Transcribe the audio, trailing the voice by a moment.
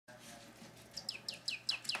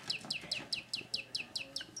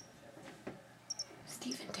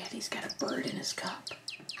bird in his cup.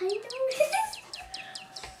 I know.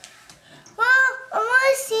 Well, I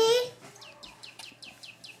want to see.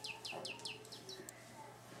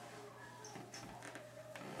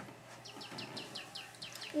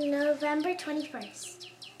 November 21st,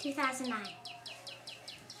 2009.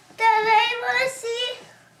 Dad, I want to see.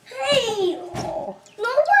 Hey! Oh.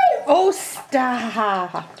 Nobody. Oh,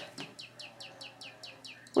 stop.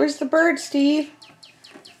 Where's the bird, Steve?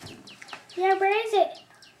 Yeah, where is it?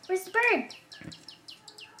 Where's the bird?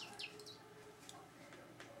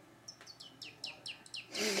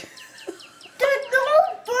 There's no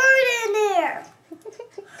bird in there.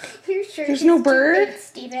 You're sure There's no bird? Stupid,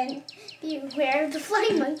 Steven. Beware of the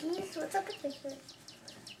flying monkeys. What's up with this?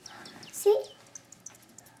 See?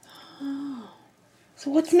 Oh.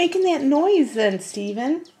 So what's making that noise then,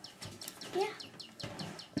 Steven? Yeah.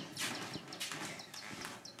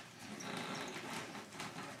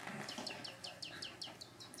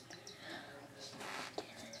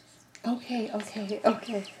 Okay.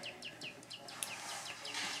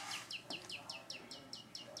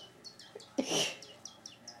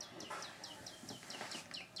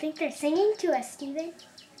 Think they're singing to us, Steven.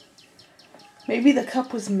 Maybe the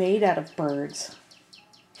cup was made out of birds.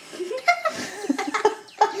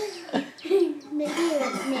 Maybe it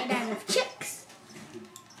was made out of chicks.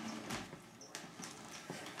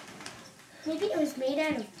 Maybe it was made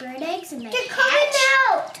out of bird eggs and they They're coming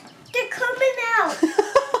out! They're coming out!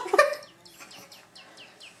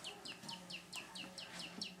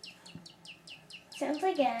 Sounds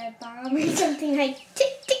like a bomb or something like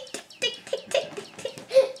tick, tick, tick, tick, tick, tick, tick,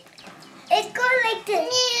 tick. It's going like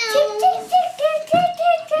this. Tick, tick, tick, tick, tick,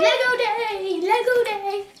 tick, tick. Lego Day! Lego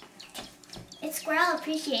Day! It's Squirrel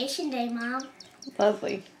Appreciation Day, Mom.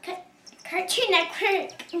 Lovely. Cartoon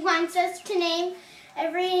Network wants us to name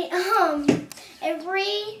every homeless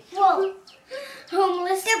squirrel.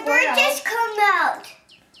 The bird just come out.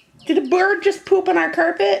 Did a bird just poop on our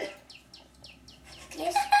carpet?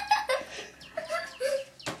 Yes.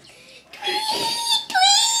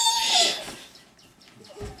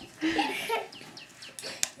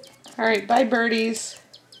 All right, bye birdies.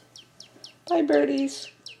 Bye birdies.